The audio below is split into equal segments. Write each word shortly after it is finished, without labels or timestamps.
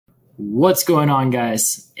What's going on,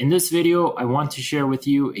 guys? In this video, I want to share with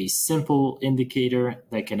you a simple indicator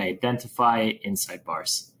that can identify inside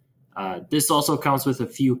bars. This also comes with a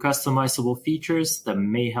few customizable features that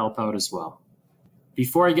may help out as well.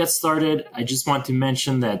 Before I get started, I just want to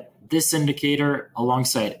mention that this indicator,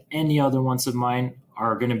 alongside any other ones of mine,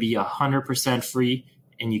 are going to be 100% free,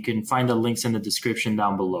 and you can find the links in the description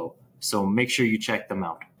down below. So make sure you check them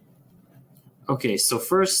out. Okay, so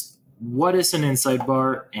first, what is an inside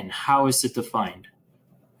bar and how is it defined?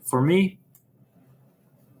 For me,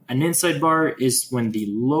 an inside bar is when the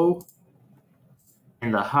low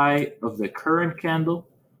and the high of the current candle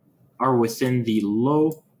are within the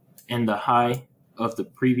low and the high of the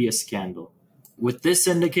previous candle. With this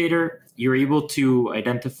indicator, you're able to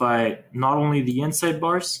identify not only the inside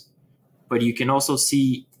bars, but you can also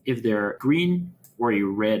see if they're green or a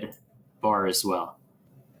red bar as well.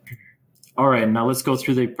 All right, now let's go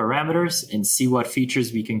through the parameters and see what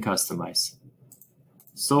features we can customize.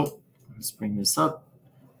 So let's bring this up.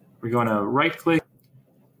 We're going to right click.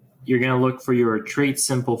 You're going to look for your Trade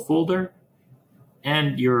Simple folder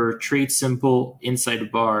and your Trade Simple inside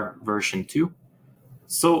bar version 2.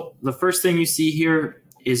 So the first thing you see here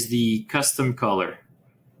is the custom color.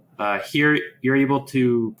 Here you're able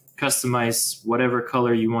to customize whatever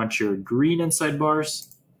color you want your green inside bars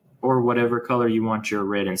or whatever color you want your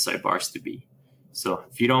red inside bars to be. So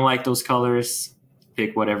if you don't like those colors,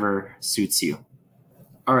 pick whatever suits you.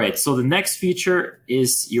 All right, so the next feature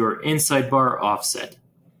is your inside bar offset.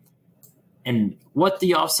 And what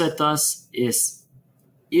the offset does is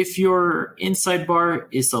if your inside bar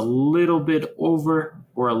is a little bit over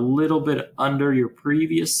or a little bit under your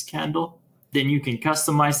previous candle, then you can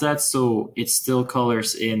customize that so it still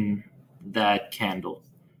colors in that candle.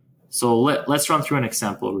 So let's run through an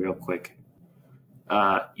example real quick.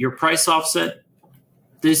 Your price offset,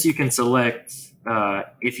 this you can select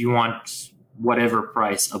if you want whatever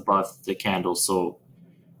price above the candle. So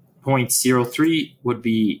 0.03 would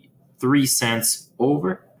be 3 cents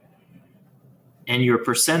over. And your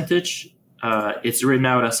percentage, it's written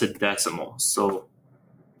out as a decimal. So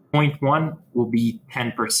 0.1 will be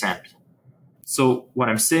 10%. So what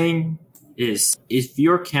I'm saying is if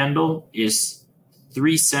your candle is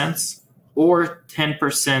 3 cents or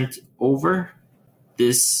 10% over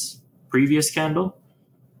this previous candle,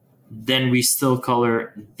 then we still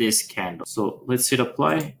color this candle. So let's hit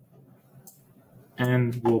apply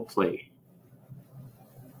and we'll play.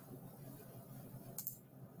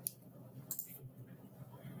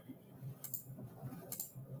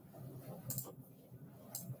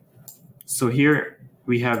 So here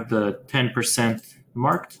we have the 10%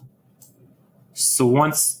 marked. So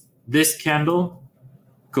once this candle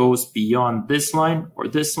goes beyond this line or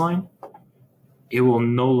this line, it will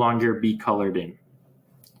no longer be colored in.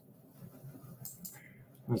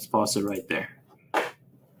 Let's pause it right there.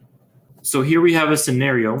 So here we have a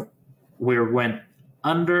scenario where it went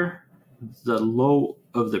under the low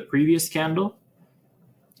of the previous candle,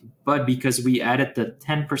 but because we added the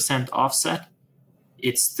 10% offset,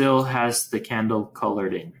 it still has the candle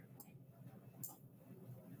colored in.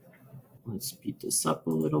 Let's speed this up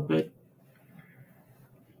a little bit.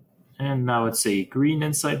 And now it's a green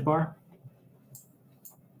inside bar.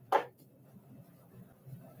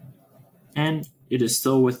 And it is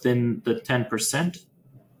still within the 10%.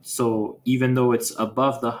 So even though it's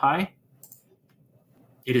above the high,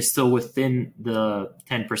 it is still within the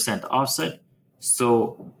 10% offset.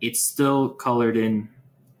 So it's still colored in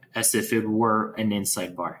as if it were an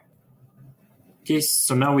inside bar. Okay,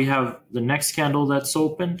 so now we have the next candle that's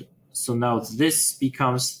opened. So now this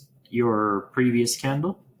becomes your previous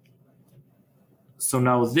candle. So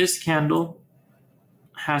now this candle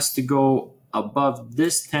has to go above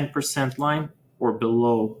this 10% line or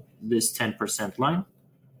below this 10% line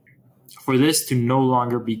for this to no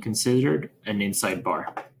longer be considered an inside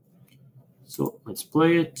bar. So let's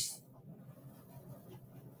play it.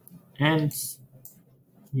 And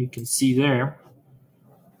you can see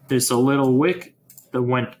there's a little wick that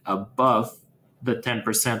went above the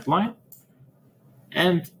 10% line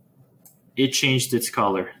and it changed its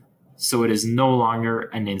color. So it is no longer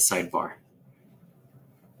an inside bar.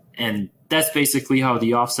 And that's basically how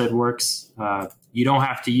the offset works. You don't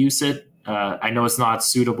have to use it. I know it's not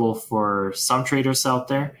suitable for some traders out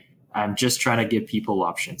there. I'm just trying to give people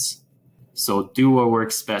options. So do what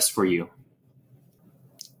works best for you.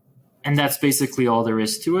 And that's basically all there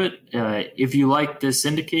is to it. If you like this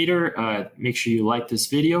indicator, make sure you like this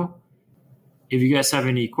video. If you guys have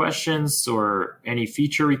any questions or any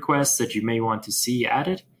feature requests that you may want to see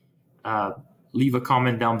added, leave a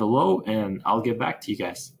comment down below and I'll get back to you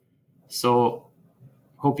guys. So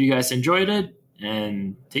hope you guys enjoyed it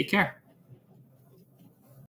and take care.